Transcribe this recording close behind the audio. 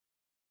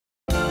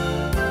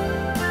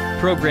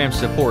Program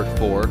support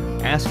for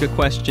Ask a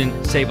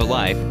Question, Save a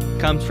Life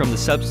comes from the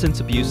Substance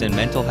Abuse and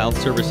Mental Health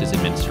Services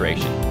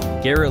Administration,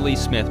 Garrett Lee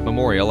Smith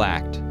Memorial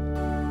Act.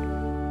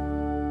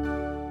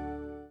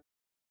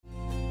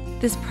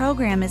 This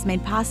program is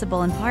made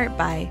possible in part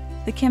by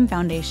the Kim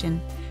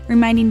Foundation,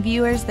 reminding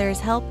viewers there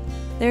is help,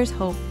 there's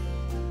hope,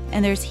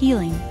 and there's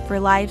healing for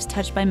lives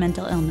touched by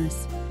mental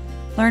illness.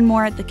 Learn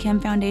more at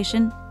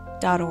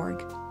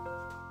thekimfoundation.org.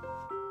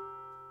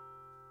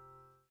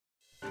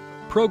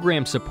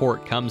 Program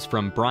support comes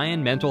from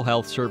Bryan Mental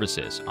Health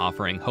Services,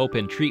 offering hope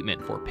and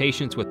treatment for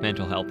patients with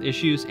mental health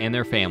issues and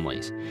their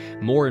families.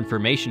 More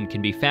information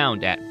can be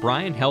found at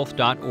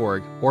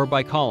bryanhealth.org or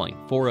by calling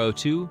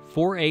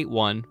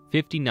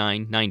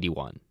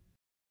 402-481-5991.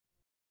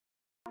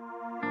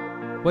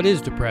 What is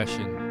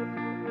depression?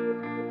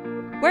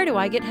 Where do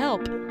I get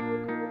help?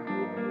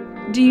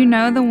 Do you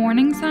know the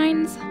warning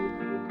signs?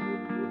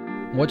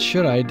 What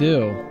should I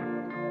do?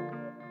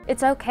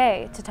 It's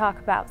okay to talk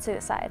about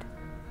suicide.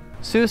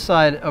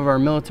 Suicide of our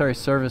military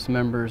service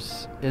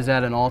members is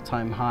at an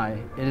all-time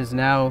high. It is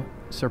now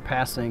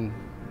surpassing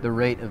the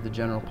rate of the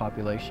general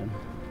population.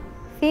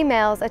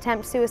 Females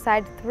attempt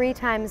suicide 3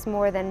 times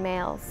more than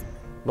males.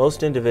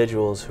 Most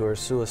individuals who are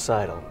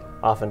suicidal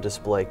often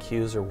display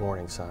cues or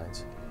warning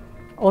signs.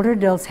 Older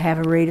adults have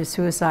a rate of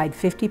suicide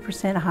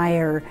 50%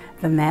 higher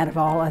than that of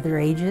all other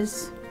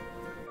ages.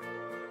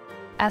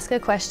 Ask a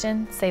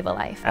question, save a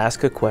life.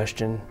 Ask a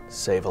question,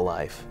 save a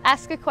life.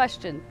 Ask a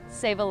question,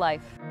 save a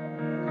life.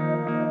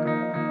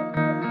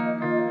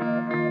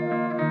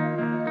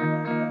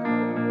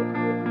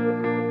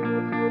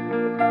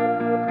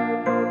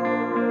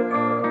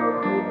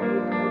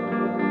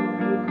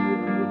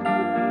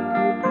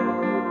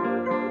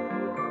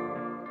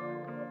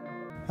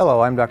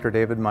 Hello, I'm Dr.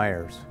 David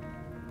Myers,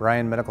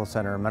 Bryan Medical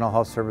Center Mental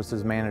Health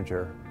Services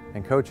Manager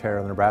and co-chair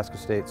of the Nebraska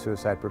State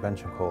Suicide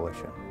Prevention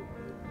Coalition.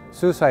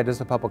 Suicide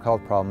is a public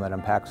health problem that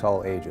impacts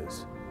all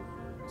ages.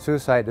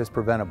 Suicide is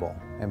preventable,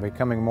 and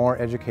becoming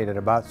more educated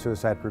about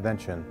suicide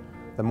prevention,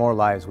 the more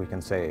lives we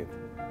can save.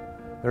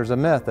 There's a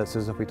myth that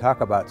says if we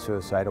talk about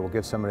suicide, it will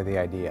give somebody the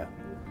idea.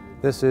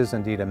 This is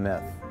indeed a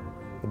myth.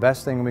 The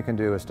best thing we can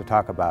do is to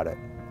talk about it.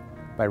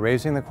 By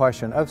raising the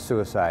question of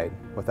suicide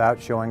without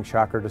showing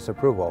shock or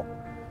disapproval,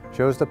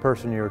 shows the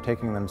person you are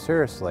taking them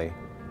seriously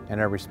and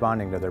are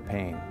responding to their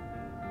pain.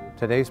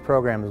 Today's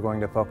program is going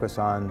to focus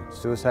on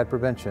suicide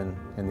prevention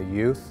in the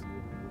youth,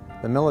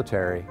 the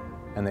military,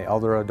 and the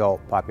elder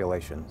adult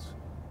populations.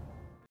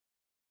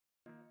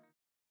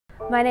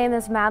 My name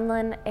is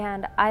Madeline,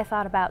 and I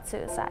thought about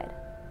suicide.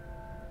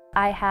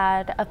 I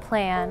had a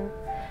plan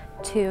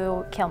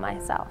to kill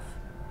myself.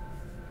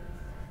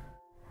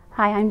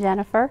 Hi, I'm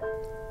Jennifer.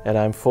 And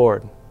I'm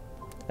Ford,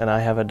 and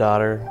I have a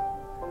daughter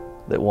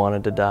that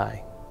wanted to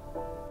die.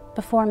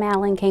 Before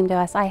Madeline came to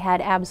us, I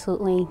had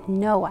absolutely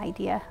no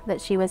idea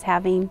that she was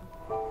having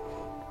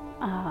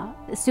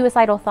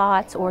suicidal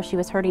thoughts or she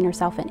was hurting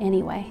herself in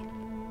any way.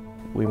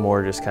 We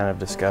more just kind of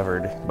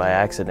discovered by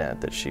accident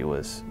that she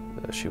was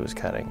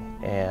cutting,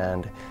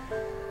 and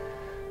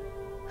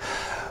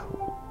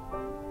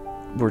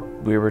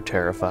we were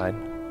terrified.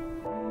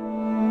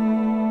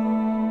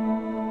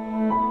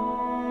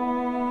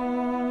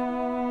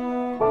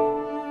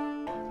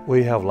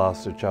 We have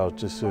lost a child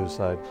to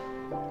suicide.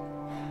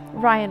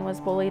 Ryan was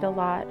bullied a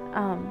lot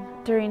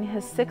during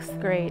his 6th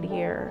grade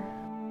year.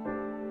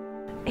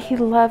 He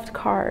loved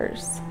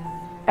cars.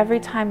 Every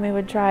time we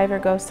would drive or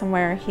go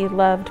somewhere, he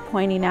loved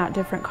pointing out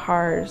different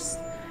cars.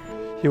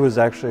 He was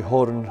actually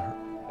holding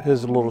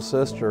his little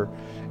sister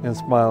and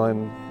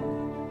smiling,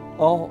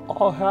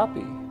 all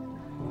happy.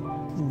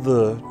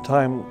 The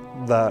time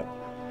that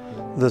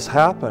this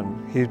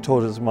happened, he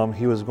told his mom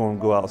he was going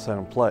to go outside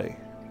and play,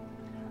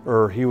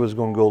 or he was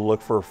going to go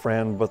look for a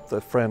friend, but the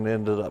friend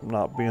ended up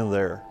not being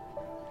there.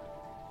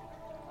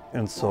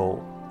 And so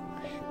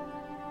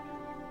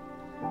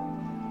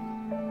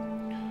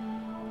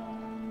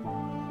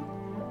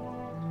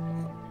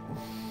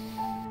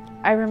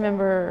I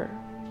remember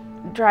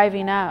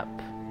driving up,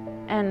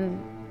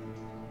 and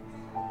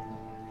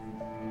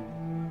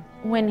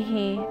when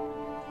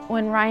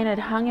Ryan had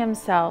hung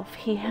himself,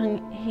 he'd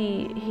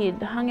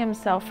hung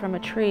himself from a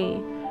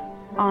tree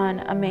on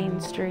a main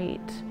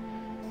street.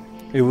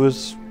 it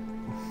was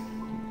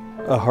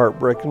a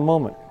heartbreaking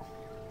moment.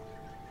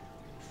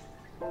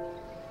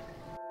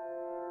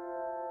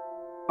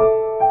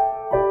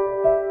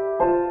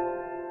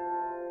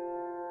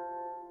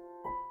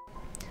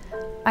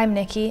 I'm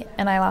Nikki,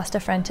 and I lost a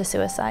friend to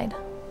suicide.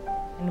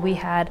 And we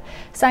had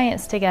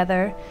science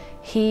together.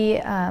 He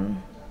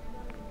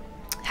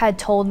had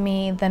told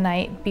me the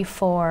night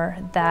before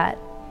that,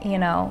 you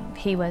know,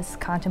 he was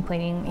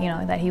contemplating, you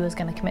know, that he was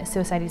going to commit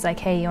suicide. He's like,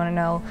 hey, you want to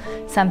know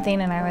something?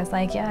 And I was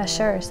like, yeah,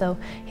 sure. So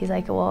he's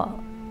like,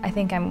 well, I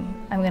think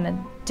I'm going to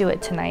do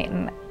it tonight.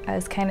 And I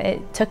was kind of,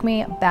 it took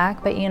me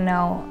back, but you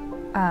know,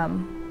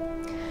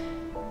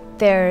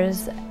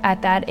 there's,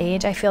 at that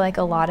age, I feel like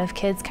a lot of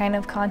kids kind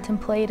of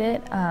contemplate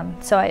it.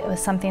 So it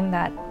was something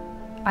that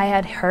I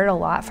had heard a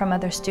lot from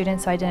other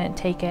students, so I didn't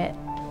take it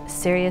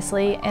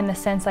seriously, in a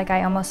sense like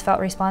I almost felt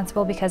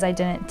responsible because I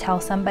didn't tell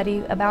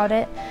somebody about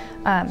it.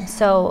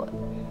 So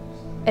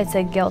it's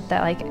a guilt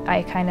that like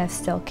I kind of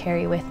still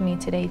carry with me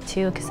today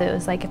too, because it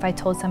was like if I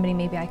told somebody,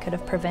 maybe I could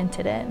have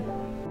prevented it.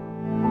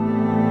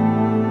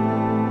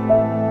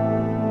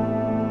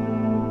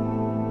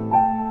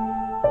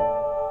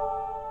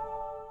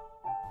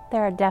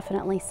 There are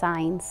definitely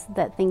signs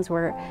that things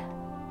were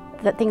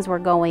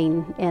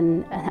going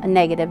in a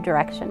negative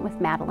direction with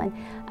Madeline.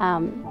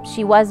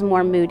 She was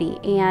more moody,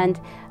 and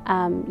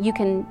you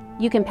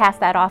can pass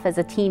that off as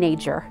a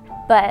teenager.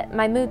 But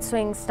my mood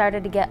swings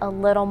started to get a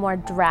little more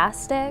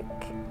drastic,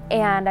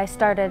 and I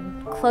started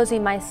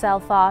closing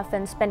myself off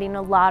and spending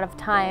a lot of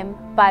time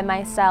by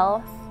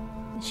myself.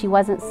 She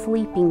wasn't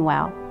sleeping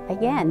well.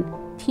 Again,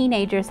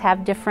 teenagers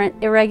have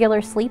different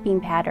irregular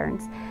sleeping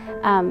patterns,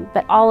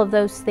 but all of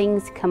those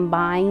things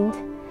combined,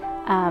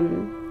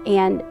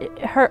 and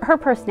her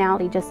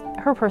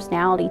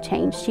personality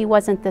changed. She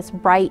wasn't this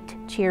bright,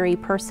 cheery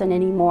person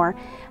anymore.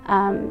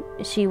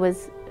 She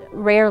was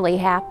rarely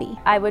happy.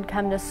 I would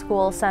come to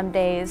school some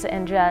days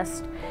and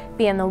just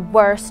be in the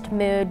worst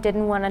mood,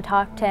 didn't want to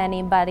talk to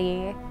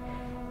anybody,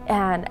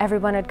 and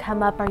everyone would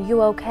come up, "Are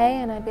you okay?"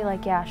 And I'd be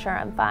like, "Yeah, sure,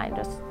 I'm fine,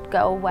 just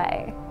go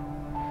away."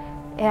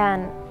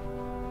 And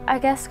I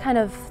guess kind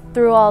of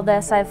through all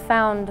this, I've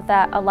found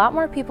that a lot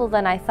more people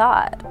than I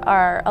thought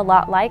are a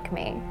lot like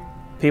me.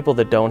 People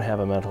that don't have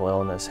a mental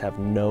illness have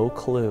no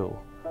clue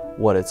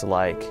what it's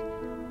like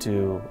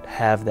to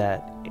have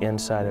that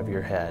inside of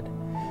your head.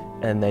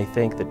 And they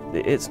think that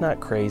it's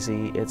not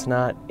crazy, it's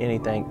not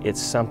anything,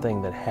 it's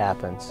something that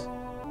happens.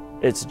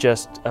 It's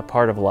just a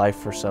part of life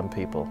for some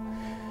people.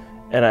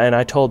 And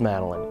I told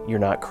Madeline, "You're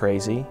not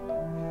crazy,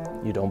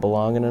 you don't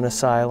belong in an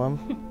asylum,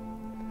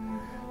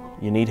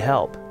 you need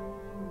help.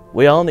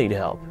 We all need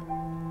help.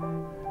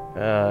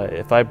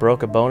 If I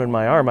broke a bone in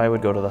my arm, I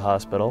would go to the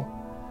hospital.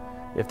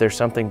 If there's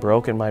something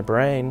broke in my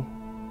brain,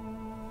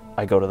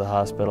 I go to the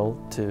hospital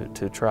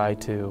to try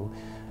to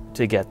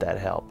get that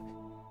help."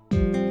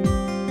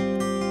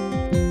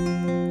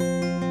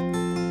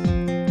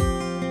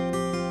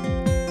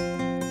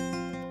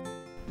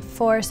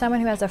 For someone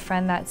who has a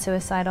friend that's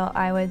suicidal,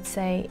 I would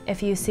say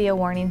if you see a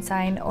warning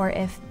sign, or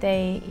if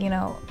they,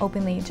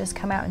 openly just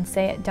come out and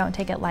say it, don't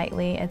take it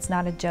lightly. It's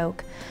not a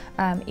joke.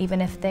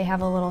 Even if they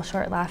have a little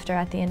short laughter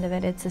at the end of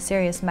it, it's a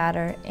serious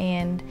matter,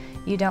 and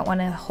you don't want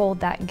to hold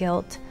that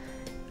guilt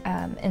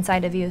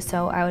inside of you.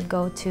 So I would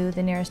go to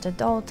the nearest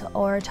adult,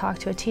 or talk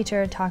to a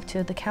teacher, talk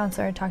to the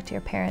counselor, talk to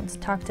your parents,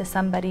 talk to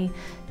somebody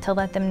to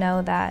let them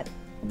know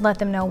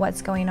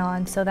what's going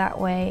on, so that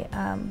way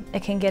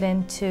it can get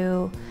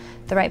into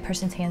the right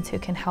person's hands who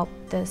can help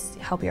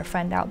your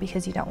friend out,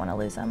 because you don't want to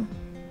lose them.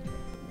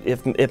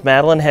 If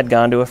Madeline had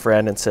gone to a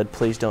friend and said,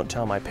 "Please don't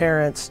tell my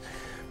parents,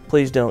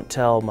 please don't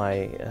tell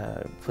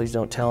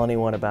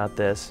anyone about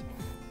this,"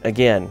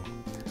 again,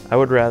 I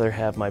would rather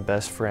have my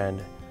best friend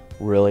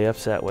really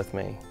upset with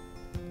me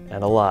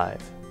and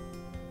alive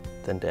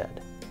than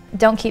dead.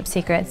 Don't keep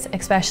secrets,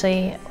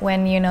 especially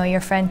when your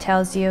friend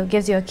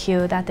gives you a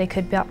cue that they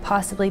could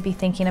possibly be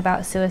thinking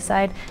about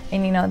suicide,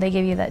 and they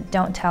give you that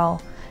don't tell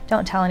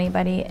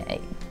anybody.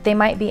 They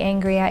might be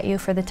angry at you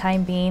for the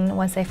time being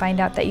once they find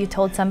out that you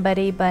told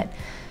somebody, but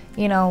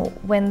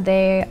when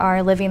they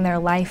are living their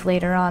life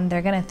later on,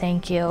 they're gonna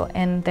thank you,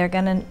 and they're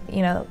gonna,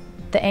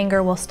 the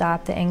anger will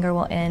stop, the anger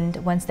will end.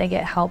 Once they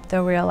get help,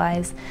 they'll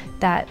realize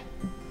that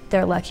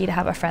they're lucky to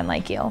have a friend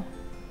like you.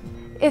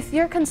 If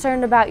you're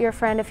concerned about your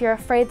friend, if you're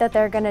afraid that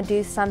they're going to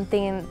do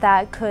something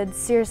that could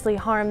seriously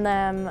harm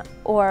them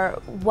or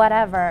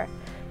whatever,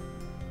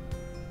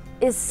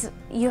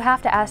 you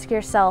have to ask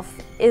yourself,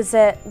 is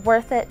it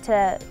worth it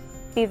to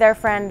be their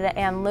friend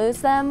and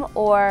lose them,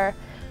 or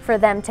for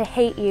them to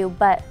hate you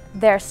but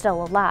they're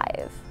still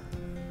alive?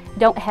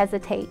 Don't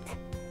hesitate.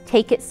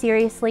 Take it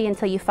seriously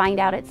until you find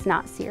out it's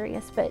not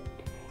serious, but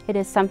it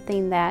is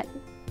something that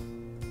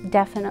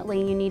definitely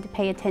you need to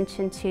pay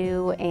attention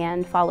to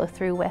and follow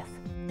through with.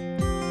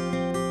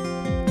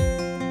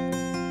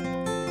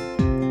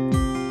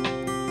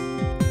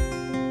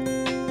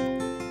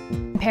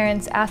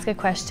 Parents, ask a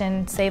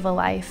question, save a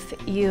life.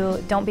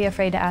 You don't be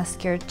afraid to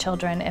ask your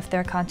children if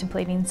they're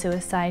contemplating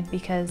suicide,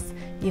 because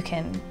you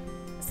can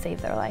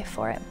save their life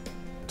for it.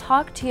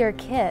 Talk to your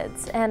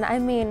kids. And I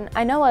mean,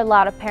 I know a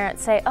lot of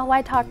parents say, "Oh,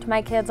 I talk to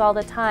my kids all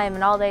the time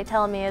and all they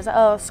tell me is,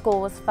 oh,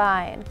 school was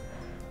fine."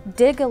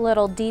 Dig a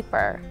little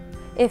deeper.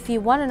 If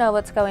you want to know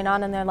what's going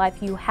on in their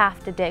life, you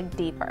have to dig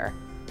deeper.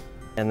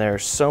 And there are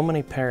so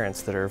many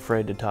parents that are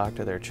afraid to talk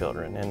to their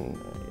children, and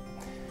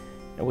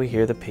we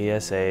hear the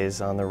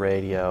PSAs on the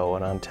radio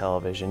and on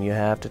television. You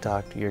have to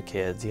talk to your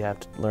kids. You have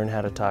to learn how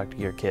to talk to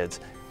your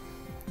kids.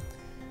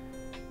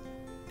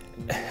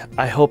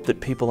 I hope that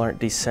people aren't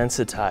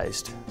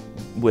desensitized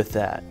with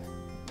that.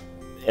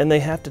 And they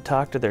have to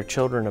talk to their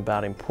children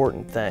about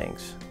important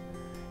things.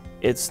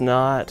 It's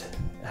not,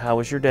 how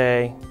was your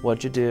day?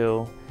 What'd you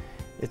do?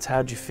 It's,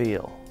 how'd you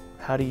feel?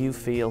 How do you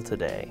feel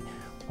today?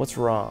 What's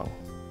wrong?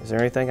 Is there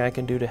anything I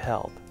can do to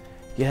help?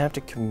 You have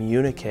to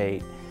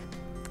communicate.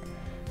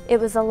 It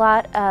was a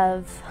lot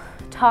of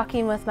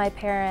talking with my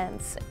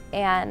parents,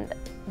 and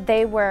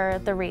they were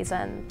the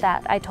reason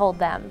that I told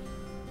them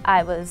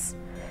I was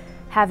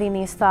having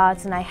these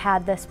thoughts and I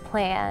had this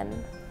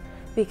plan,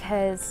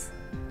 because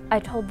I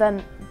told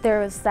them there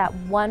was that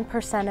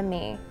 1% of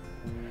me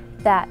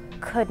that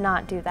could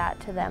not do that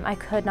to them. I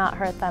could not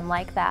hurt them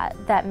like that.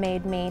 That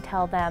made me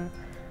tell them,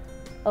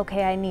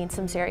 okay, I need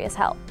some serious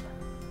help.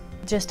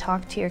 Just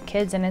talk to your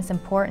kids, and it's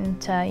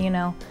important to, you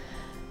know,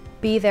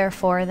 be there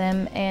for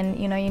them, and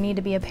you know, you need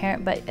to be a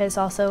parent, but it's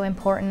also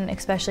important,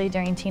 especially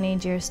during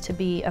teenage years, to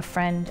be a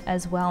friend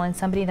as well, and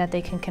somebody that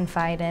they can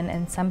confide in,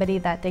 and somebody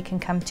that they can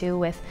come to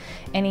with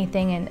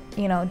anything, and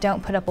you know,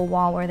 don't put up a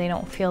wall where they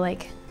don't feel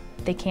like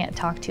they can't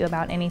talk to you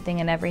about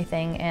anything and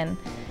everything, and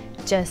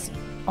just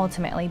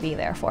ultimately be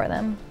there for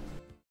them.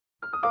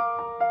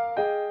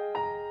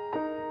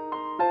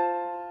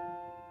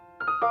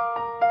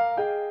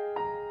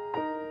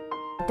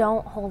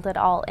 Don't hold it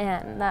all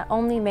in. That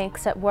only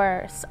makes it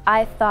worse.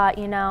 I thought,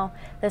 you know,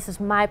 this is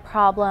my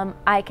problem,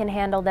 I can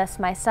handle this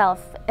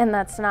myself, and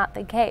that's not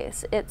the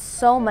case. It's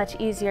so much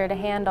easier to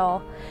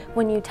handle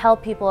when you tell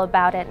people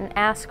about it and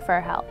ask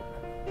for help.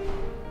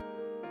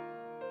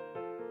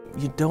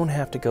 You don't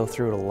have to go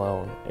through it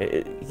alone.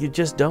 You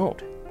just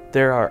don't.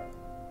 There are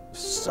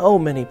so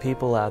many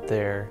people out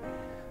there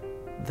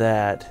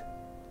that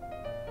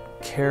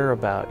care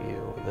about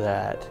you,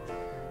 that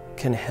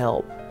can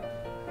help,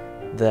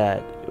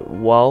 that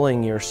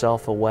walling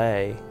yourself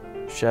away,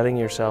 shutting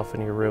yourself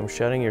in your room,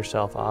 shutting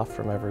yourself off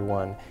from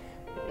everyone,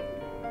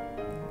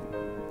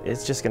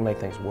 it's just going to make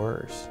things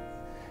worse.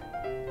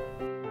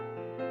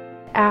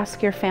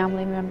 Ask your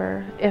family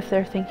member if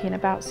they're thinking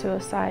about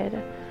suicide.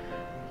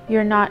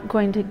 You're not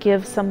going to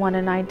give someone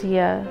an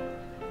idea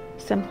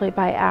simply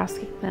by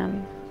asking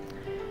them.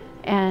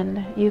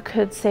 And you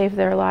could save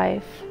their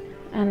life.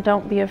 And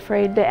don't be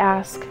afraid to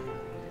ask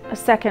a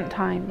second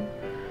time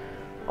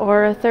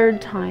or a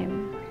third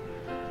time.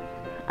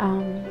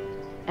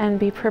 And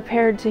be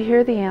prepared to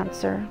hear the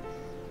answer.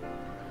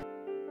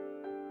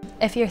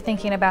 If you're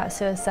thinking about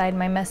suicide,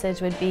 my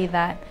message would be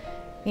that,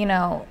 you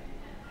know,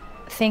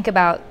 think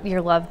about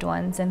your loved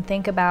ones and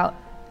think about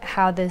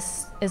how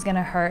this is going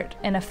to hurt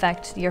and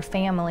affect your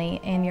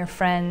family and your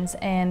friends,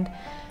 and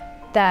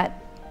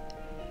that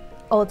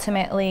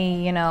ultimately,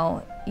 you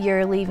know,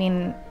 you're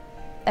leaving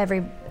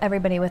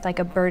everybody with like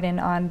a burden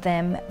on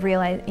them,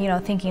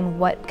 thinking,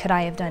 what could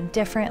I have done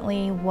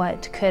differently?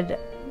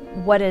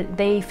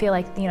 They feel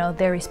like, you know,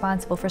 they're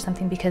responsible for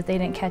something because they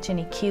didn't catch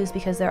any cues,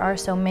 because there are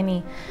so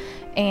many,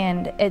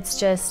 and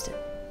it's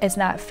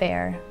not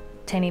fair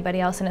to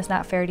anybody else, and it's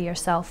not fair to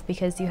yourself,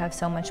 because you have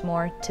so much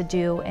more to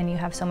do and you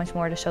have so much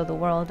more to show the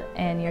world,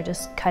 and you're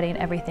just cutting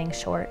everything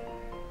short.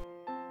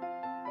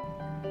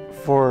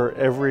 For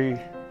every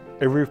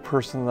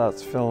person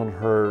that's feeling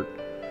hurt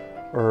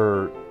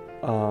or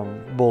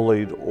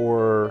bullied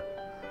or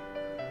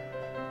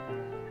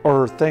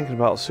thinking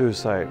about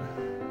suicide,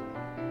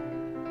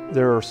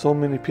 there are so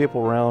many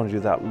people around you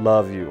that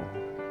love you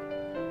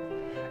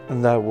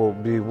and that will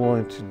be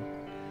willing to,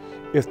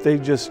 if they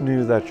just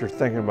knew that you're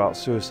thinking about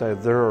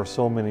suicide, there are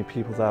so many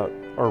people that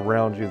are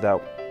around you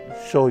that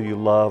show you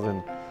love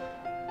and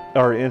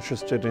are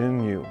interested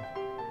in you.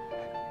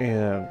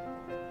 And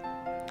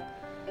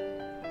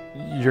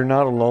you're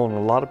not alone.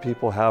 A lot of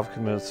people have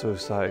committed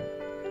suicide.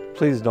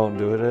 Please don't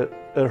do it.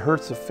 It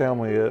hurts the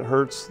family. It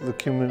hurts the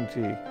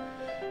community.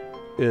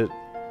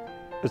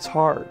 It's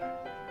hard.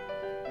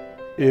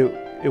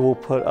 It will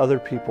put other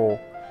people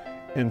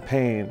in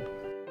pain.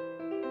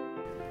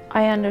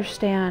 I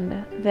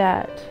understand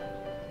that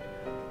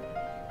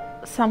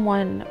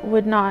someone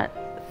would not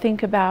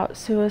think about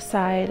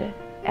suicide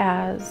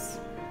as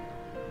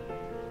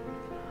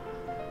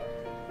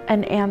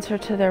an answer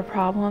to their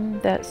problem,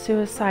 that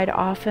suicide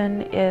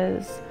often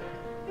is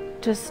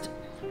just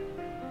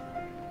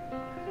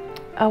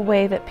a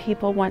way that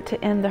people want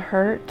to end the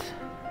hurt.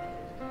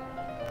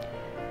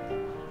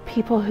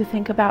 People who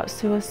think about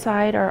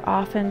suicide are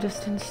often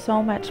just in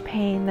so much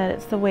pain that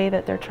it's the way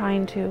that they're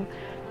trying to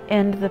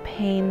end the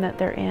pain that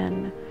they're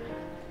in.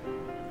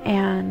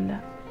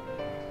 And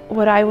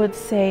what I would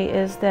say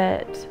is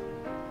that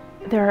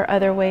there are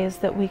other ways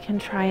that we can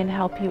try and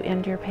help you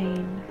end your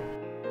pain.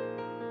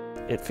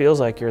 It feels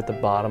like you're at the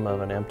bottom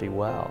of an empty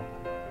well,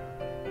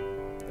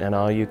 and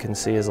all you can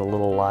see is a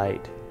little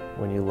light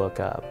when you look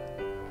up.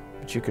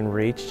 But you can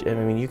reach, I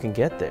mean, you can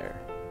get there.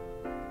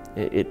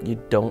 You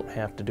don't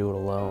have to do it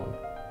alone,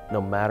 no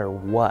matter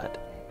what,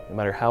 no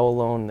matter how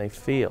alone they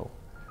feel.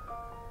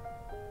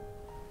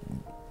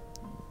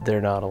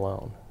 They're not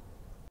alone.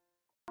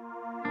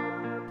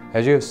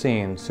 As you have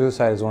seen,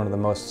 suicide is one of the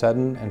most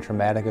sudden and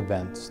traumatic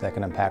events that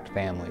can impact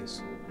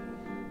families.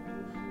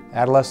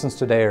 Adolescents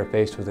today are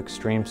faced with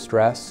extreme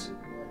stress,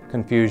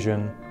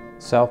 confusion,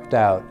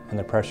 self-doubt, and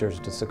the pressures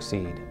to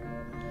succeed.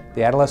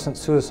 The adolescent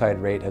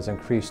suicide rate has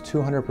increased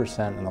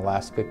 200% in the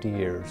last 50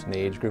 years in the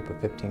age group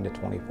of 15 to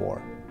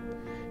 24.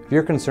 If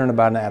you're concerned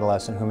about an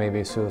adolescent who may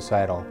be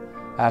suicidal,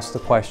 ask the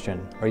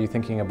question, are you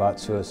thinking about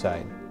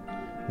suicide?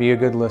 Be a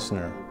good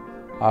listener.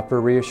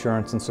 Offer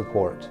reassurance and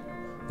support.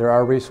 there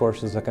are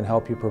resources that can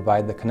help you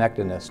provide the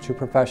connectedness to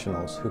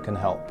professionals who can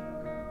help.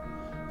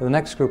 The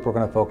next group we're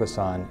going to focus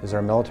on is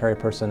our military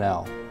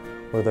personnel,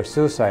 where their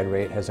suicide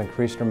rate has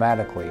increased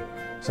dramatically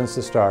since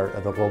the start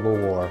of the global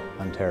war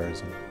on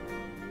terrorism.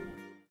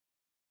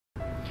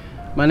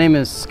 My name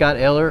is Scott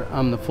Ehler.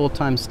 I'm the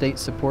full-time state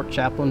support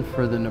chaplain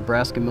for the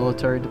Nebraska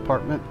Military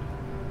Department,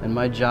 and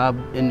my job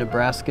in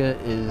Nebraska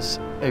is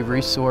a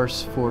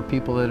resource for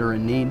people that are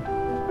in need.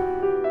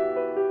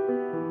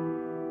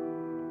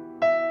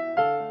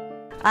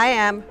 I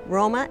am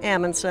Roma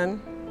Amundsen,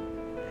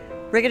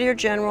 Brigadier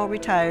General,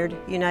 retired,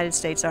 United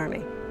States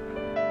Army.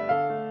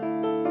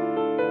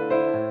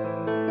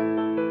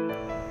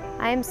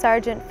 I am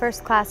Sergeant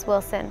First Class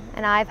Wilson,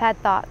 and I've had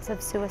thoughts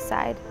of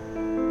suicide.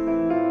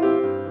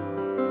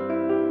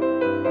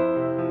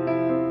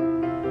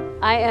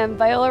 I am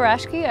Viola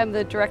Raschke. I'm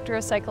the Director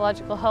of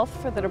Psychological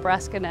Health for the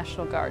Nebraska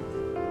National Guard.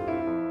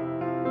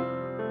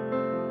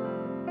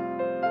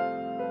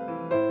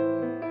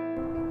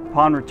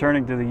 Upon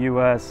returning to the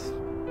U.S.,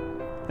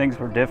 things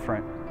were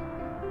different.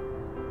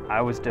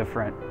 I was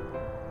different.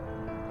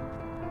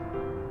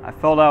 I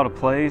felt out of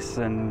place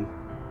and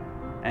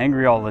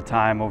angry all the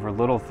time over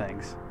little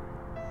things.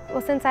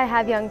 Well, since I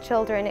have young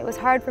children, it was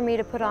hard for me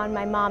to put on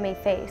my mommy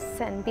face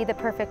and be the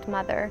perfect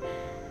mother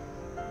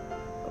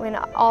when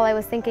all I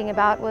was thinking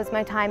about was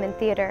my time in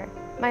theater.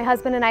 My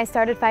husband and I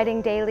started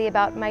fighting daily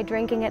about my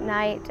drinking at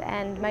night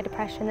and my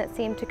depression that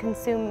seemed to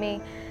consume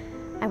me.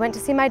 I went to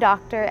see my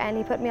doctor and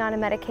he put me on a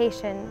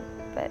medication,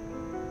 but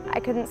I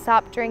couldn't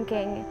stop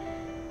drinking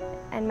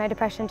and my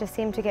depression just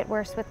seemed to get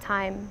worse with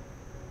time.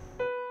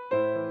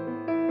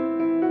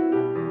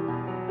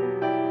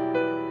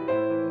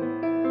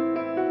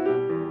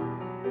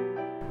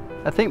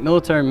 I think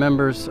military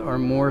members are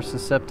more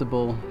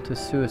susceptible to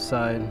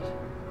suicide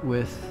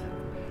with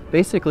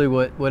basically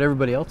what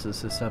everybody else is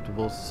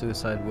susceptible to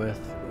suicide with.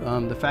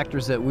 The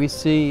factors that we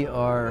see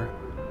are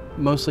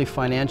mostly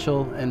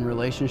financial and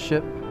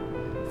relationship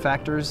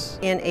factors.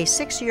 In a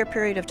 6-year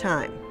period of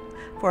time,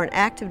 for an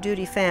active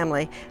duty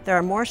family, there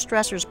are more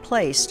stressors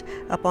placed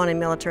upon a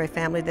military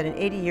family than in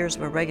 80 years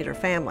of a regular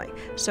family.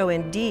 So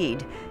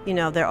indeed,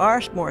 there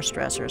are more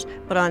stressors,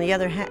 but on the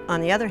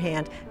other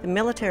hand, the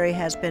military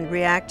has been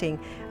reacting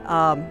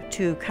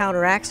to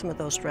counteract some of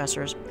those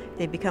stressors.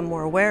 They've become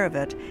more aware of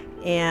it,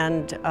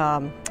 and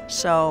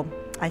so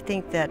I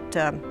think that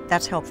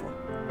that's helpful.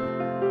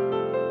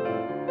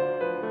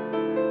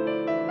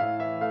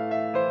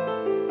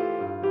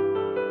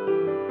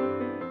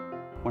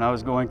 When I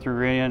was going through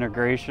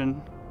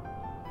reintegration,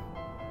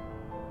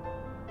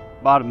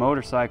 bought a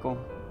motorcycle,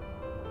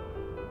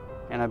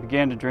 and I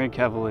began to drink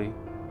heavily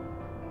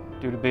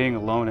due to being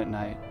alone at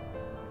night.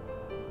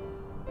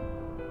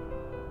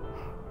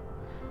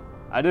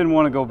 I didn't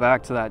want to go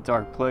back to that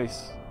dark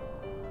place.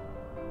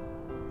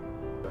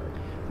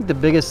 The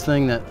biggest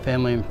thing that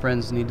family and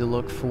friends need to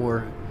look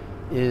for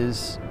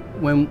is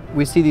when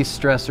we see these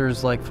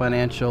stressors like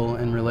financial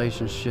and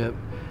relationship,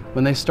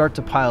 when they start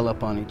to pile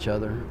up on each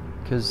other.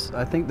 Because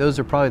I think those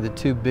are probably the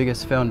two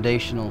biggest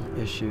foundational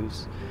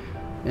issues.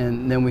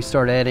 And then we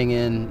start adding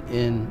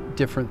in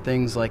different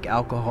things like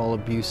alcohol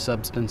abuse,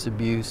 substance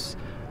abuse,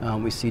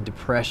 we see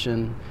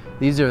depression.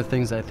 These are the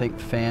things I think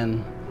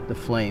fan the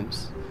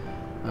flames.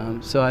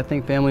 So I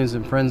think families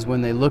and friends,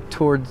 when they look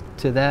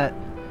to that,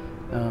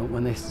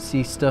 when they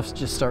see stuff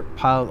just start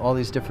all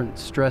these different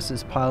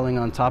stresses piling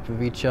on top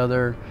of each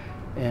other,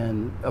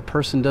 and a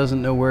person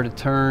doesn't know where to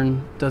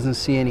turn, doesn't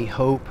see any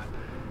hope,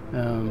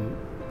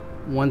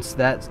 once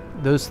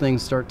those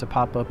things start to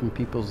pop up in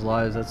people's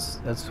lives,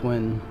 that's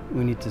when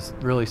we need to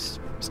really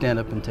stand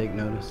up and take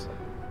notice.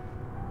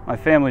 My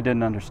family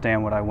didn't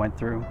understand what I went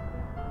through,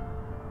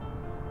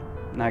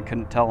 and I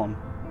couldn't tell them.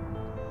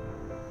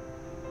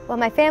 Well,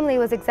 my family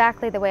was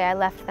exactly the way I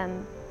left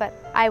them, but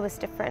I was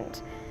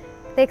different.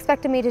 They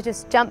expected me to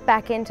just jump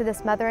back into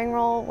this mothering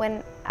role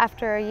when,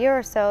 after a year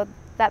or so,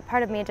 that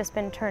part of me had just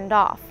been turned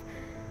off.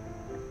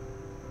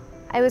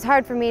 It was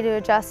hard for me to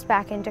adjust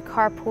back into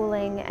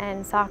carpooling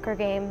and soccer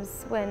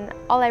games when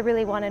all I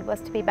really wanted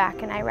was to be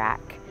back in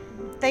Iraq.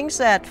 Things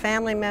that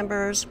family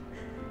members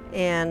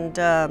and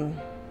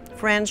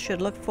friends should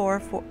look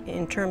for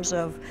in terms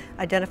of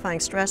identifying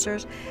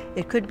stressors.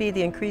 It could be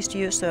the increased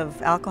use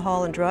of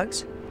alcohol and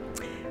drugs.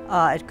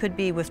 It could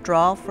be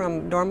withdrawal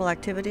from normal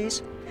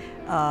activities.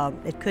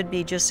 It could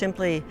be just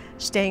simply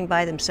staying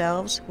by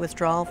themselves,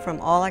 withdrawal from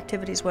all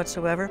activities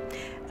whatsoever.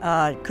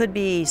 It could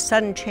be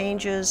sudden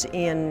changes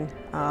in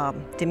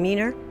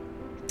demeanor,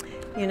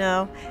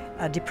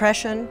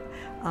 depression.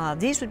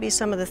 These would be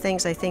some of the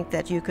things I think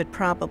that you could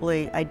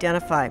probably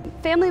identify.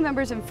 Family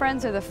members and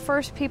friends are the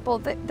first people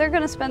that they're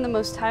going to spend the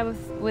most time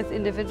with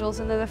individuals,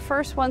 and they're the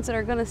first ones that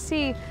are going to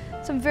see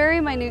some very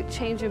minute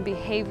change in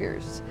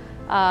behaviors.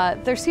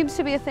 There seems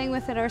to be a thing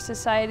within our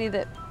society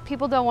that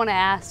people don't want to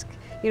ask,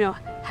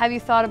 have you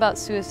thought about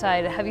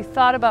suicide? Have you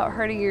thought about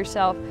hurting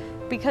yourself?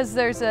 Because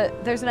there's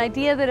an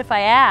idea that if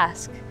I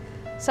ask,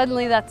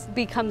 suddenly that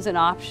becomes an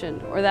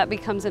option or that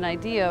becomes an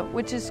idea,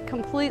 which is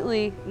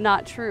completely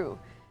not true.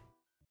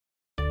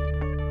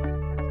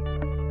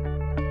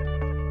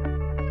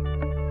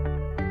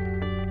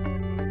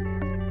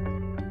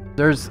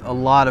 There's a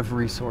lot of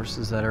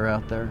resources that are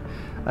out there.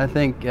 I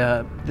think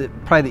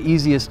probably the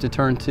easiest to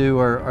turn to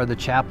are the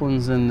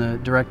chaplains and the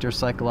director of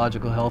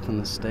psychological health in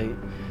the state.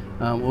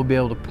 We'll be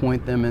able to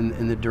point them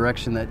in the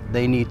direction that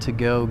they need to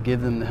go,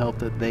 give them the help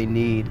that they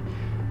need.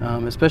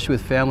 Especially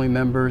with family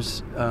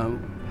members,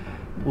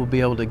 we'll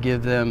be able to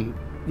give them,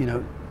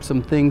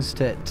 some things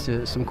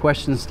some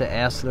questions to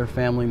ask their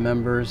family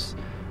members.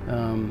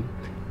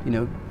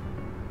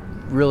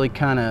 Really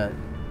kind of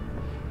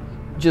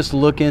just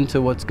look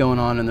into what's going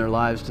on in their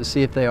lives to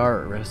see if they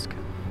are at risk.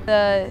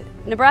 The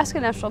Nebraska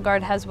National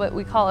Guard has what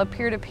we call a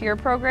peer-to-peer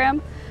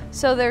program.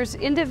 So there's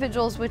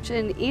individuals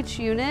within each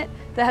unit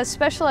that has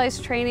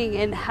specialized training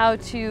in how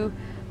to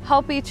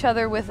help each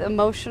other with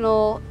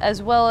emotional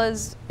as well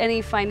as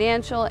any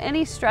financial,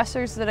 any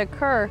stressors that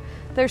occur.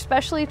 They're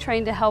specially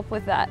trained to help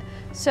with that.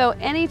 So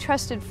any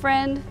trusted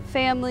friend,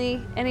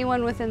 family,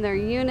 anyone within their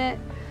unit,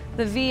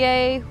 the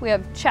VA, we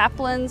have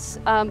chaplains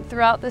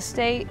throughout the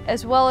state,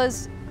 as well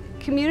as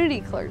community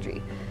clergy.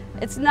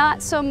 It's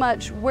not so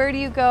much where do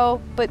you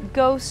go, but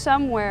go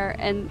somewhere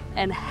and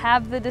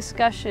have the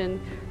discussion,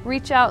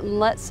 reach out and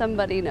let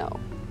somebody know.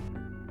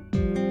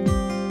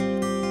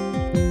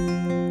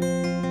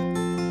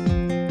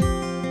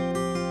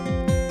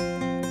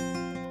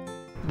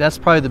 That's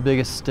probably the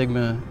biggest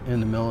stigma in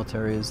the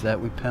military, is that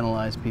we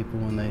penalize people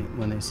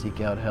when they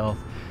seek out help.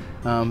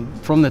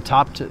 From the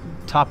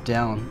top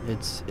down,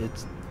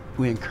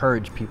 we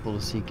encourage people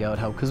to seek out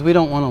help because we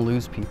don't want to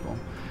lose people.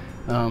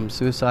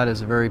 Suicide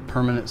is a very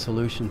permanent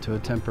solution to a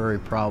temporary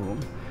problem.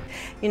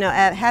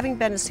 Having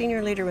been a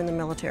senior leader in the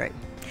military,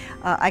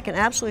 I can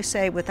absolutely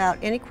say without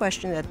any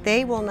question that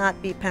they will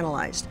not be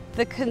penalized.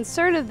 The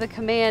concern of the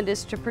command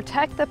is to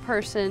protect the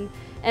person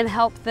and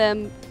help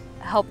them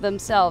help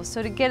themselves.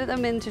 So to get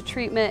them into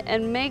treatment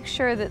and make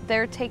sure that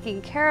they're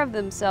taking care of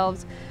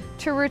themselves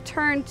to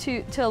return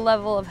to a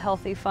level of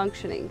healthy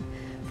functioning.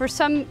 For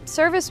some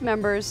service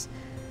members,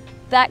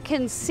 that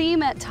can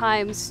seem at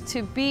times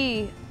to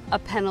be a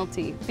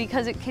penalty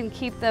because it can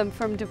keep them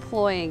from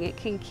deploying. It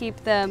can keep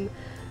them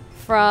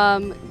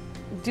from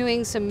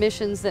doing some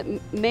missions that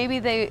maybe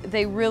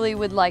they really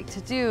would like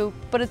to do,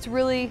 but it's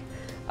really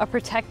a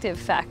protective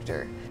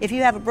factor. If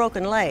you have a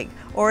broken leg,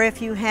 or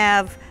if you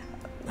have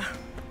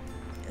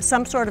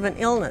some sort of an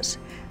illness,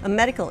 a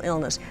medical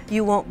illness,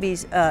 you won't be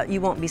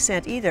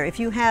sent either. If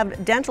you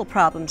have dental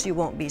problems, you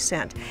won't be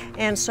sent.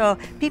 And so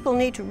people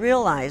need to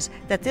realize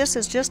that this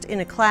is just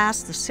in a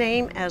class the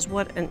same as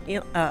what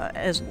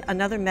as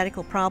another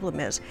medical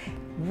problem is.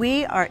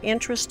 We are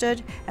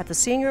interested at the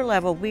senior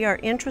level. We are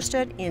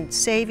interested in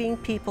saving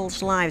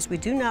people's lives. We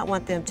do not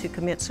want them to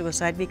commit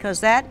suicide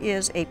because that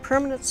is a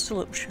permanent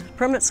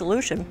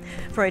solution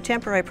for a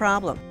temporary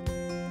problem.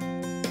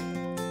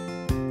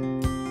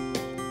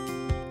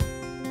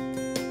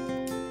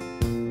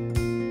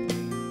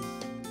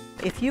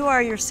 If you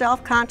are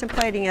yourself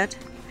contemplating it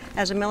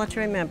as a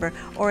military member,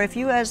 or if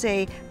you as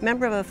a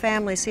member of a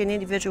family see an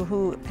individual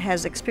who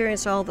has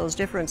experienced all those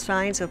different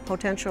signs of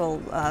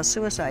potential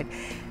suicide,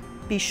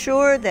 be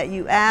sure that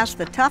you ask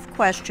the tough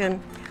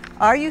question,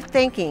 are you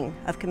thinking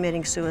of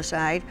committing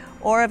suicide,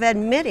 or of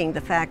admitting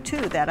the fact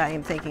too that I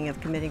am thinking of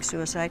committing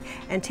suicide,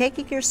 and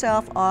taking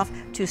yourself off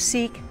to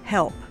seek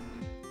help.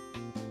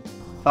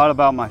 Thought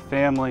about my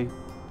family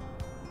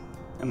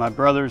and my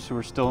brothers who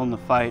are still in the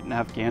fight in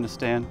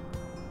Afghanistan.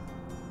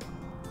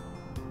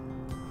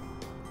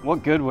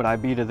 What good would I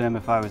be to them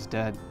if I was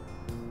dead?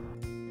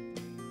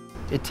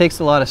 It takes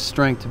a lot of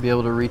strength to be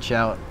able to reach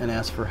out and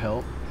ask for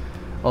help.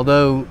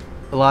 Although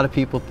a lot of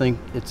people think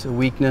it's a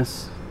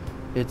weakness,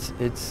 it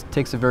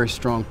takes a very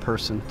strong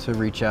person to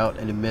reach out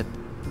and admit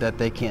that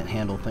they can't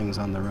handle things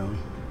on their own.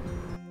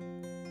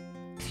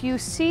 If you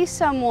see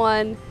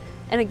someone,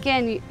 and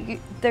again,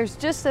 there's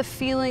just a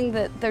feeling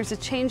that there's a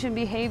change in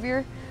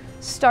behavior,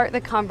 start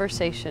the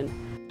conversation.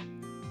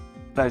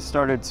 I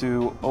started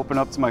to open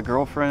up to my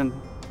girlfriend,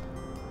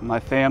 my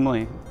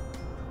family,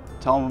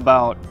 told them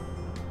about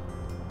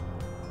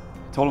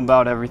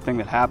everything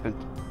that happened.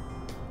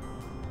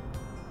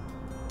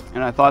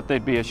 And I thought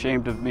they'd be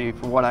ashamed of me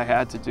for what I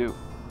had to do.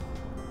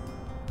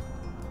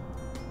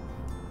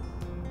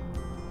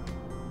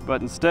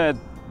 But instead,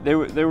 they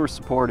were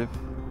supportive.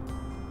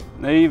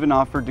 They even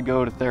offered to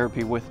go to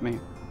therapy with me.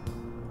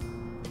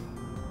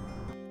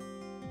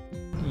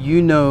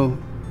 You know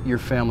your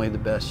family the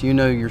best. You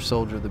know your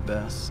soldier the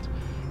best.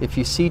 If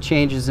you see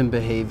changes in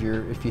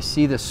behavior, if you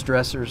see the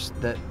stressors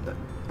that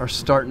are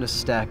starting to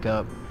stack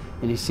up,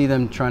 and you see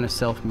them trying to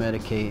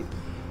self-medicate,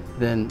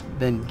 then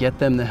get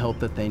them the help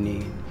that they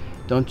need.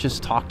 Don't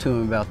just talk to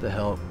them about the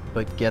help,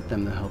 but get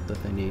them the help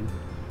that they need.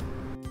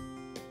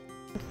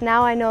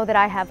 Now I know that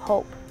I have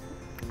hope.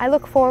 I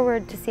look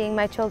forward to seeing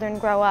my children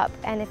grow up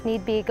and, if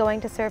need be,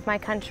 going to serve my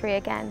country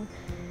again.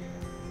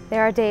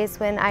 There are days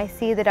when I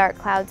see the dark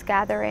clouds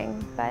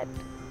gathering, but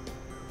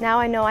now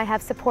I know I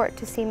have support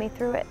to see me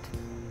through it.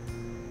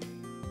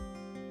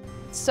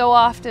 So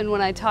often when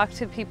I talk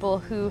to people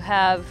who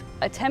have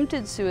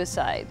attempted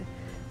suicide,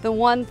 the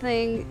one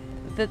thing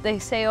that they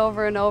say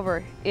over and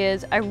over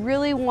is, I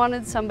really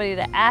wanted somebody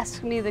to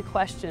ask me the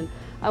question.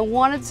 I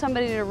wanted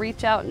somebody to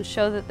reach out and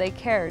show that they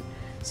cared.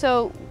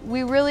 So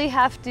we really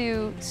have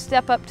to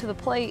step up to the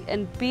plate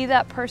and be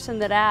that person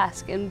that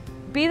asks, and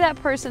be that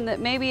person that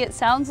maybe it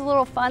sounds a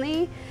little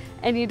funny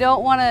and you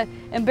don't want to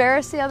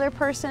embarrass the other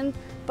person,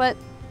 but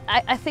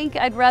I think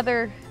I'd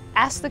rather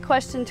ask the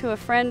question to a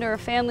friend or a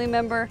family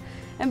member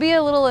and be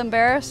a little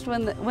embarrassed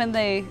when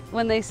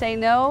they say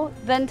no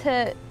than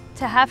to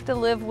have to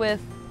live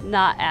with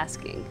not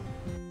asking.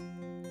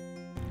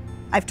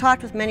 I've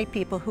talked with many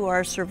people who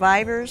are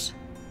survivors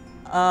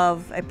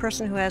of a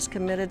person who has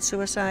committed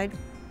suicide,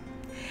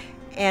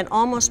 and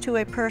almost to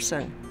a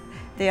person,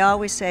 they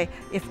always say,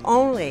 if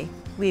only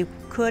we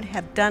could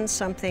have done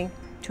something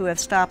to have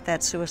stopped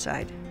that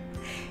suicide.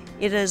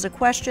 It is a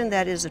question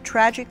that is a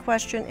tragic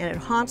question, and it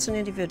haunts an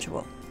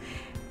individual.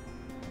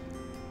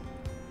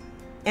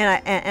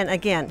 And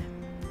again,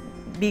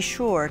 be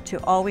sure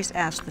to always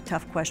ask the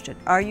tough question,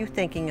 are you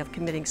thinking of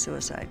committing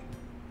suicide?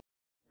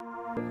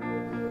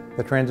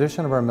 The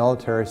transition of our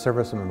military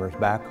service members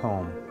back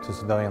home to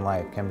civilian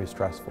life can be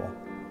stressful.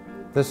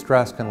 This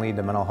stress can lead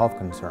to mental health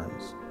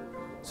concerns.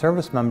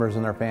 Service members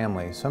and their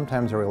families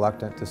sometimes are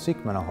reluctant to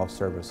seek mental health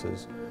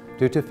services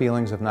due to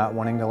feelings of not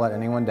wanting to let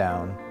anyone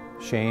down,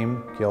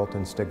 shame, guilt,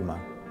 and stigma.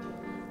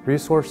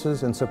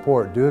 Resources and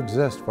support do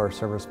exist for our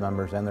service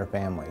members and their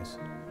families.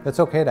 It's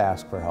okay to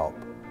ask for help.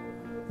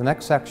 The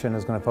next section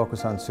is going to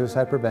focus on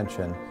suicide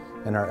prevention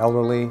in our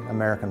elderly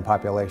American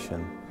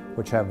population,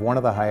 which have one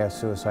of the highest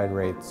suicide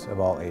rates of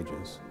all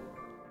ages.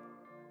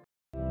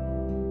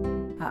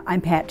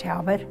 I'm Pat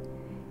Talbot,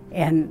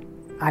 and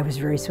I was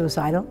very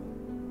suicidal.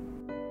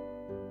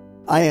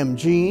 I am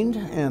Jean,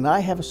 and I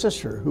have a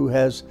sister who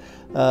has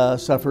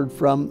suffered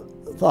from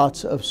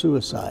thoughts of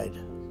suicide.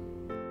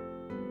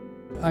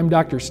 I'm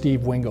Dr.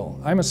 Steve Wingle.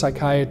 I'm a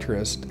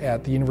psychiatrist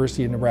at the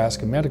University of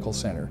Nebraska Medical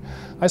Center.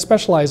 I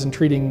specialize in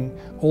treating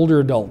older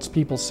adults,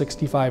 people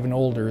 65 and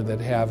older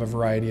that have a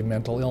variety of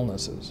mental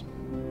illnesses.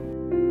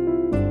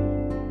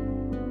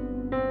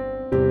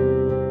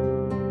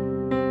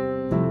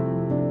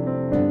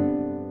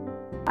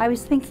 I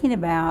was thinking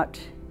about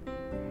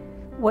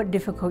what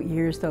difficult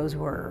years those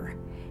were,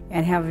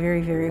 and how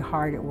very, very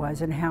hard it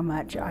was, and how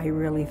much I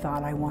really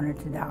thought I wanted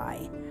to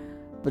die.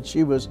 But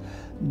she was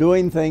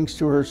doing things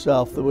to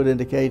herself that would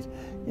indicate,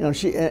 you know,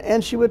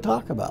 she would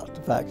talk about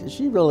the fact that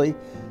she really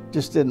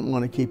just didn't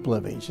want to keep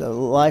living. So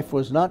life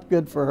was not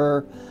good for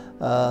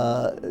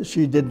her.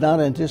 She did not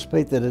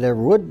anticipate that it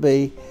ever would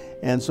be,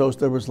 and so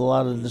there was a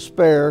lot of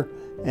despair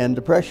and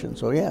depression.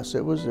 So yes,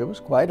 it was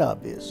quite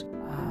obvious.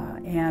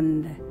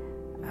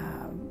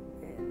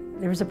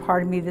 There was a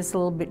part of me that's a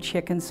little bit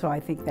chicken, so I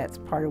think that's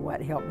part of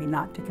what helped me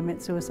not to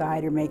commit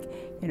suicide or make,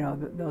 you know,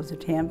 those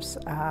attempts.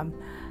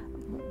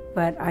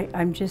 But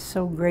I'm just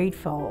so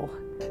grateful.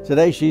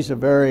 Today she's a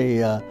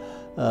very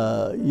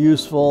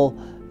useful,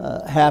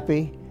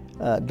 happy,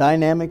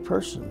 dynamic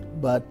person,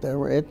 but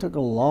it took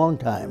a long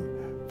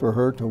time for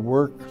her to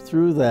work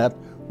through that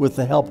with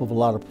the help of a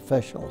lot of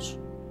professionals.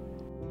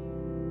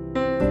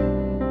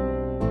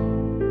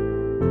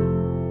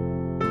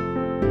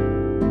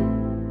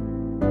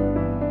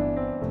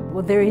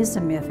 Well, there is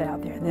a myth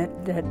out there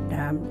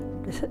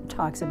that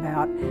talks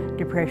about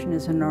depression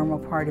as a normal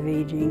part of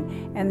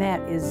aging, and that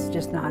is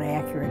just not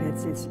accurate.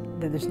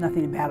 There's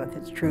nothing about it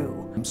that's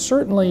true.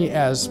 Certainly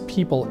as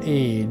people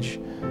age,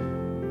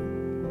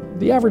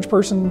 the average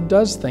person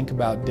does think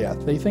about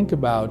death. They think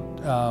about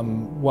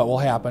what will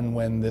happen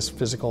when this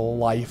physical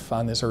life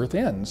on this earth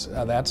ends.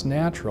 That's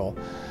natural.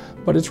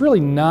 But it's really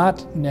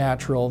not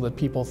natural that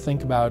people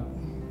think about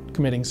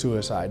committing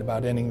suicide,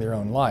 about ending their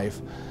own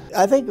life.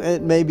 I think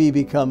it maybe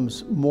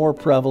becomes more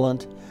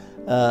prevalent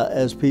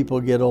as people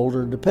get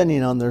older,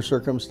 depending on their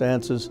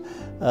circumstances.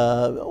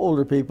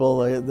 Older people,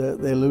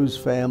 they lose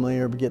family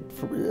or get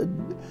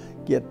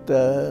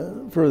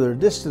further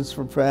distance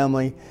from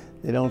family.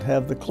 They don't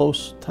have the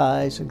close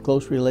ties and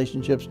close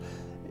relationships.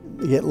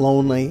 They get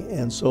lonely,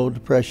 and so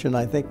depression,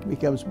 I think,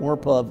 becomes more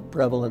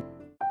prevalent.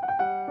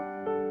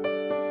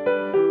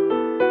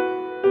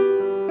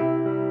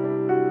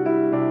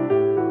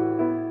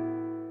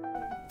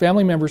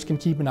 Family members can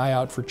keep an eye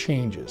out for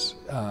changes,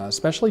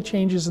 especially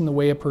changes in the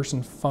way a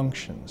person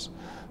functions.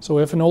 So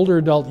if an older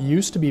adult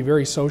used to be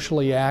very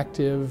socially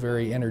active,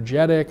 very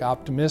energetic,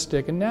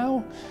 optimistic, and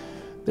now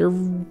they're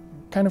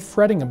kind of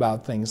fretting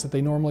about things that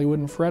they normally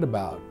wouldn't fret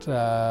about.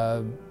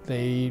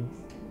 They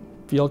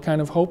feel kind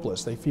of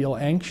hopeless. They feel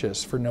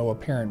anxious for no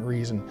apparent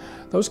reason.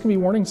 Those can be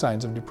warning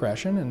signs of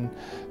depression, and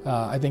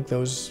I think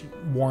those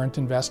warrant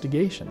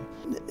investigation.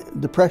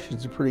 Depression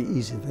is a pretty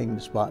easy thing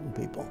to spot in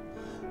people.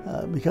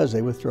 Because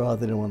they withdraw,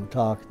 they don't want to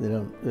talk, they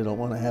don't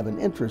want to have an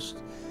interest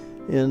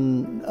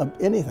in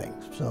anything.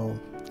 So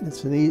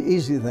it's an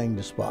easy thing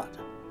to spot.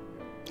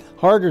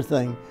 Harder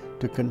thing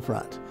to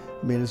confront.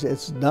 I mean,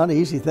 it's not an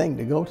easy thing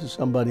to go to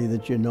somebody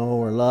that you know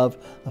or love,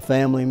 a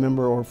family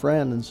member or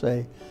friend, and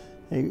say,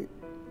 hey,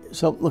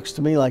 something looks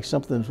to me like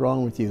something's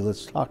wrong with you,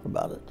 let's talk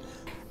about it.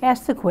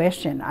 ask the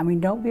question. I mean,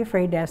 don't be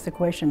afraid to ask the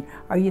question,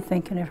 are you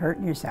thinking of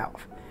hurting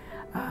yourself?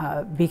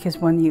 Because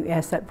when you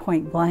ask that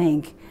point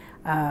blank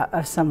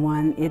of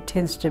someone, it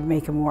tends to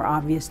make it more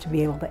obvious to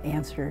be able to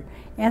answer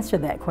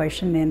that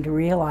question and to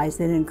realize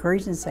that,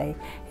 encourage and say,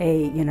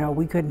 hey, you know,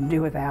 we couldn't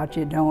do without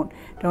you. Don't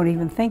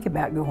even think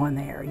about going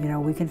there. You know,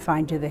 we can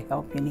find you the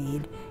help you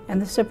need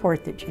and the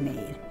support that you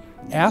need.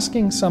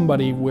 Asking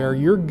somebody where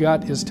your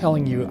gut is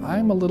telling you,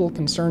 I'm a little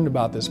concerned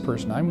about this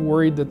person, I'm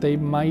worried that they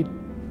might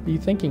be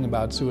thinking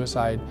about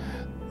suicide,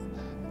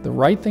 the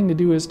right thing to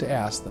do is to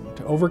ask them,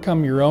 to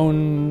overcome your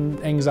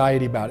own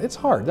anxiety about it. It's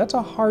hard. That's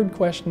a hard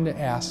question to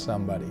ask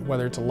somebody,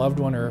 whether it's a loved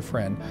one or a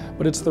friend,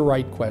 but it's the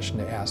right question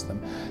to ask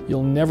them.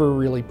 You'll never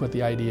really put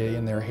the idea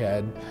in their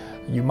head.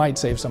 You might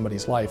save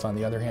somebody's life, on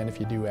the other hand,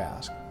 if you do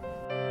ask.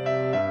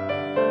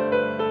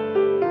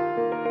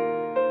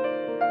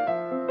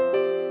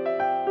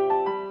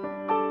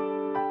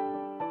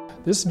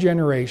 This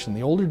generation,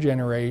 the older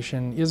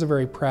generation, is a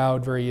very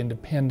proud, very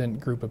independent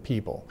group of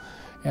people.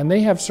 And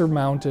they have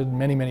surmounted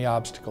many, many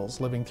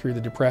obstacles, living through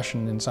the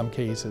Depression in some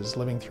cases,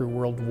 living through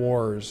world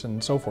wars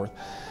and so forth.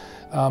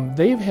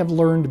 They have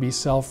learned to be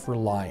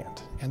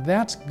self-reliant, and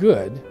that's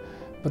good,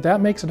 but that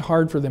makes it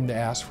hard for them to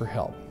ask for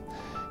help.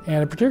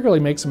 And it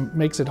particularly makes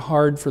it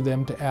hard for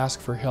them to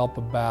ask for help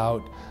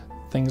about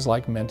things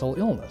like mental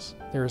illness.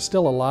 There is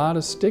still a lot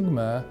of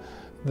stigma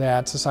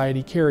that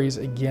society carries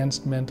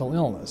against mental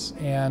illness.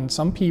 And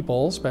some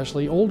people,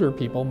 especially older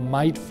people,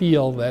 might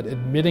feel that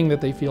admitting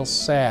that they feel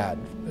sad,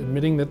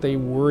 admitting that they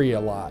worry a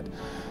lot,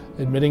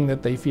 admitting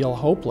that they feel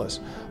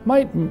hopeless,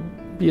 might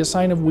be a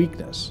sign of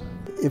weakness.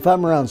 If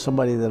I'm around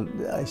somebody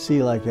that I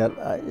see like that,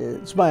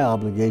 it's my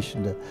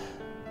obligation to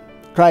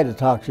try to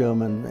talk to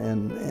them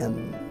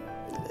and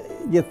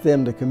get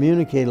them to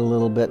communicate a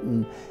little bit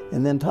and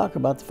then talk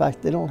about the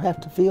fact they don't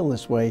have to feel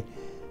this way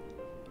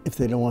if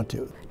they don't want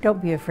to.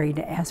 Don't be afraid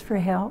to ask for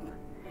help.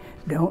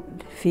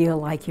 Don't feel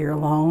like you're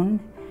alone.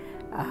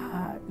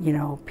 You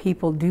know,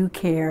 people do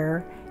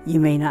care. You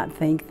may not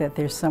think that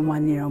there's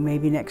someone, you know,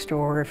 maybe next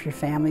door if your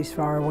family's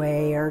far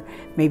away, or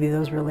maybe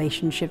those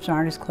relationships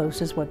aren't as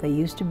close as what they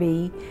used to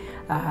be.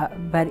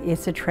 But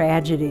it's a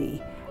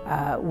tragedy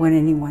when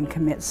anyone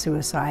commits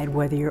suicide,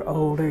 whether you're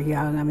old or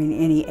young, I mean,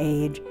 any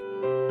age.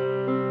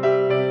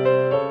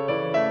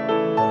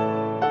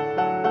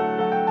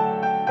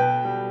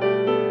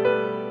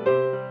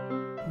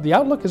 The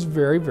outlook is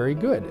very, very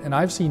good, and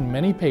I've seen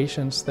many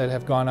patients that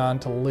have gone on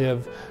to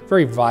live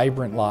very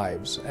vibrant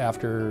lives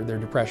after their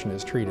depression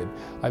is treated.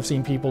 I've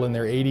seen people in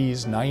their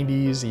 80s,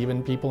 90s,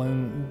 even people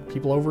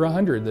over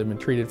 100 that have been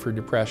treated for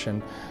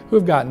depression who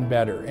have gotten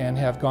better and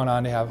have gone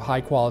on to have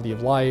high quality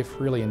of life,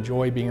 really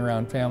enjoy being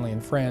around family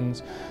and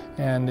friends,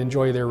 and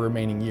enjoy their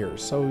remaining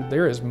years. So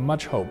there is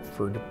much hope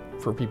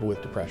for people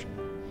with depression.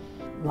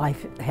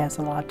 Life has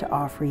a lot to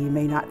offer. You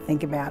may not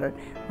think about it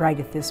right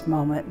at this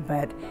moment,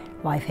 but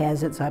life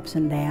has its ups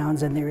and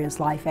downs, and there is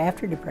life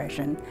after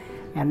depression.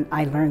 And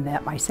I learned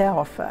that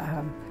myself,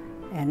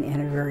 and in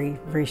a very,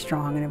 very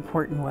strong and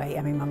important way.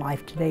 I mean, my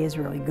life today is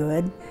really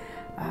good.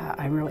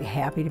 I'm really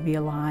happy to be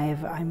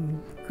alive. I'm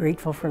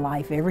grateful for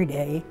life every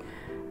day.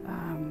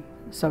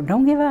 So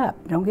don't give up.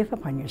 Don't give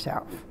up on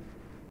yourself.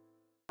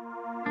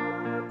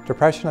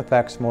 Depression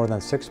affects more than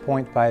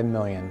 6.5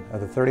 million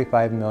of the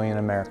 35 million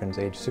Americans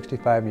aged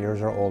 65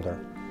 years or older,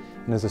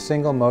 and is the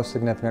single most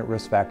significant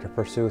risk factor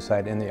for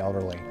suicide in the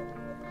elderly.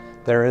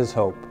 There is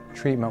hope.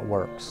 Treatment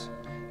works.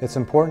 It's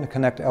important to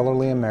connect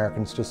elderly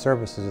Americans to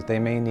services that they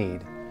may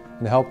need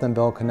and to help them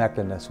build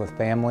connectedness with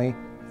family,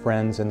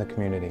 friends, and the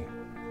community.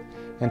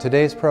 In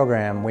today's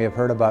program, we have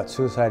heard about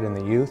suicide in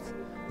the youth,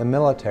 the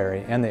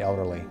military, and the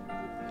elderly.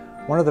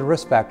 One of the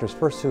risk factors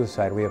for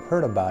suicide we have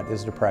heard about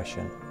is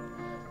depression.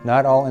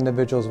 Not all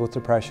individuals with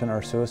depression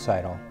are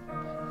suicidal.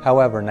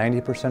 However,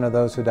 90% of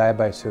those who die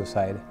by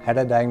suicide had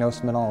a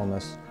diagnosed mental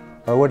illness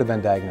or would have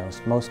been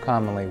diagnosed, most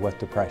commonly with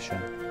depression.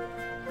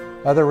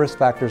 Other risk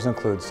factors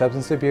include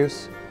substance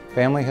abuse,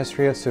 family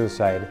history of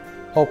suicide,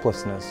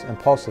 hopelessness,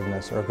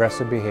 impulsiveness, or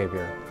aggressive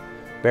behavior,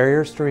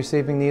 barriers to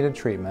receiving needed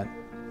treatment,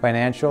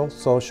 financial,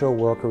 social,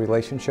 work, or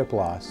relationship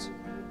loss,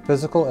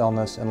 physical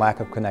illness, and lack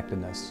of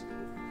connectedness.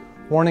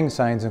 Warning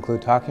signs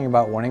include talking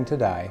about wanting to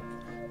die,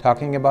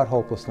 talking about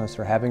hopelessness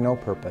or having no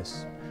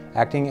purpose,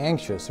 acting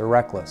anxious or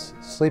reckless,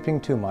 sleeping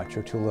too much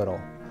or too little,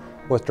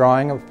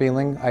 withdrawing or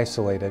feeling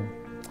isolated,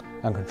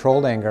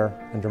 uncontrolled anger,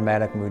 and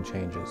dramatic mood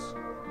changes.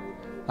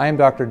 I am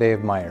Dr.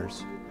 Dave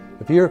Myers.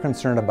 If you are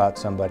concerned about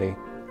somebody,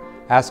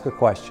 ask a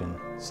question,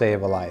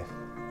 save a life.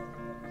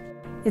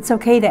 It's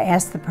okay to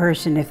ask the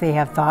person if they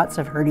have thoughts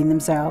of hurting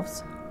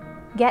themselves.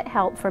 Get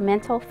help for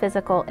mental,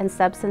 physical, and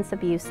substance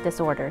abuse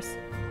disorders.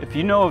 If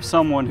you know of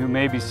someone who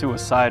may be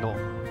suicidal,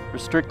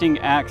 restricting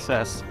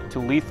access to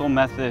lethal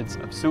methods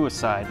of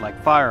suicide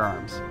like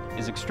firearms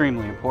is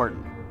extremely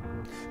important.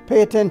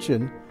 Pay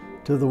attention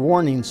to the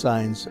warning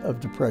signs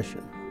of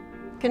depression.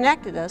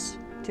 Connectedness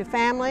to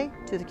family,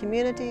 to the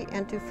community,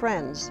 and to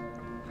friends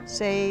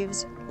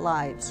saves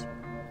lives.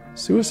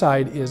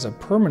 Suicide is a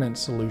permanent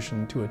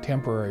solution to a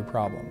temporary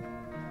problem.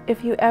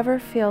 If you ever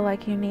feel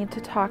like you need to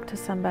talk to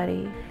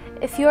somebody,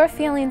 if you're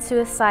feeling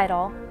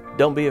suicidal,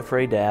 don't be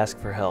afraid to ask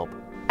for help.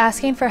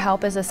 Asking for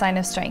help is a sign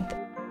of strength.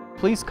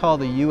 Please call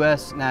the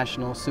U.S.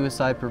 National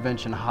Suicide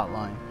Prevention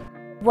Hotline.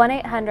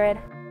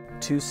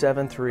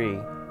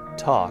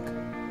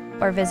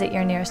 1-800-273-TALK. Or visit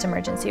your nearest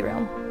emergency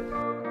room.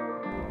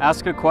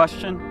 Ask a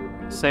question,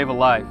 save a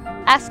life.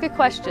 Ask a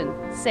question,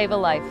 save a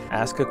life.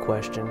 Ask a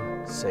question,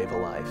 save a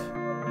life.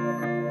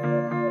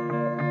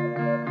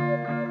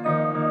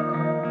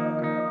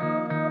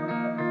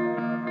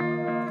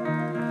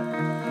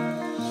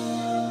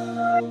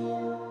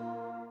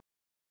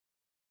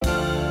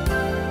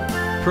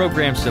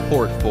 Program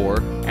support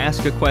for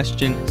Ask a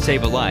Question,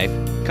 Save a Life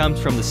comes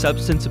from the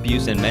Substance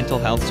Abuse and Mental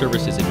Health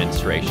Services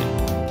Administration,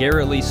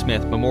 Garrett Lee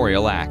Smith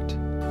Memorial Act.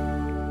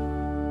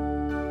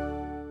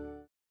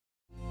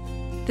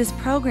 This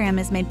program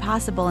is made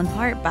possible in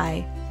part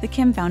by the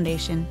Kim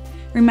Foundation,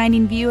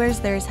 reminding viewers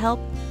there is help,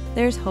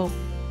 there's hope,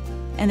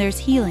 and there's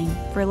healing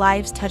for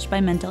lives touched by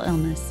mental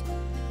illness.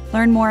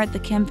 Learn more at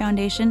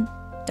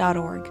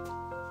thekimfoundation.org.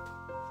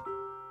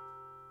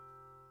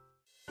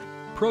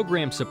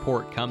 Program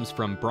support comes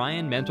from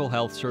Bryan Mental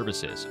Health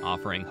Services,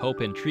 offering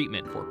hope and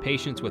treatment for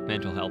patients with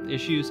mental health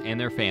issues and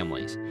their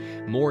families.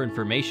 More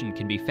information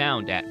can be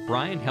found at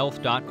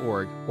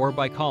bryanhealth.org or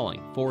by calling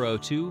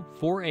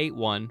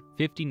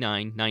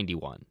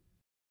 402-481-5991.